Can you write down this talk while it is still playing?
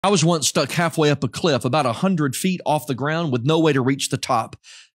I was once stuck halfway up a cliff, about 100 feet off the ground with no way to reach the top.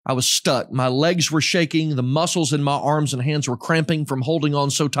 I was stuck. My legs were shaking. The muscles in my arms and hands were cramping from holding on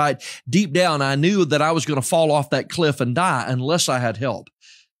so tight. Deep down, I knew that I was going to fall off that cliff and die unless I had help.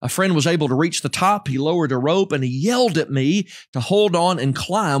 A friend was able to reach the top. He lowered a rope and he yelled at me to hold on and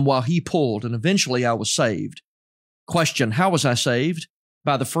climb while he pulled, and eventually I was saved. Question, how was I saved?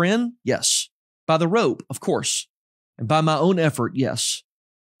 By the friend? Yes. By the rope? Of course. And by my own effort? Yes.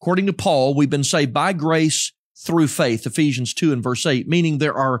 According to Paul, we've been saved by grace through faith, Ephesians 2 and verse 8, meaning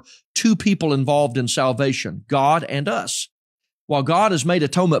there are two people involved in salvation, God and us. While God has made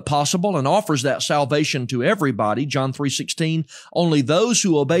atonement possible and offers that salvation to everybody, John 3:16, only those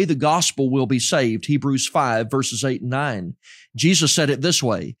who obey the gospel will be saved, Hebrews 5 verses 8 and 9. Jesus said it this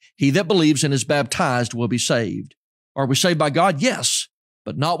way, he that believes and is baptized will be saved. Are we saved by God? Yes,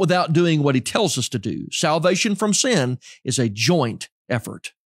 but not without doing what he tells us to do. Salvation from sin is a joint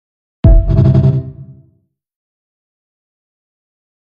effort.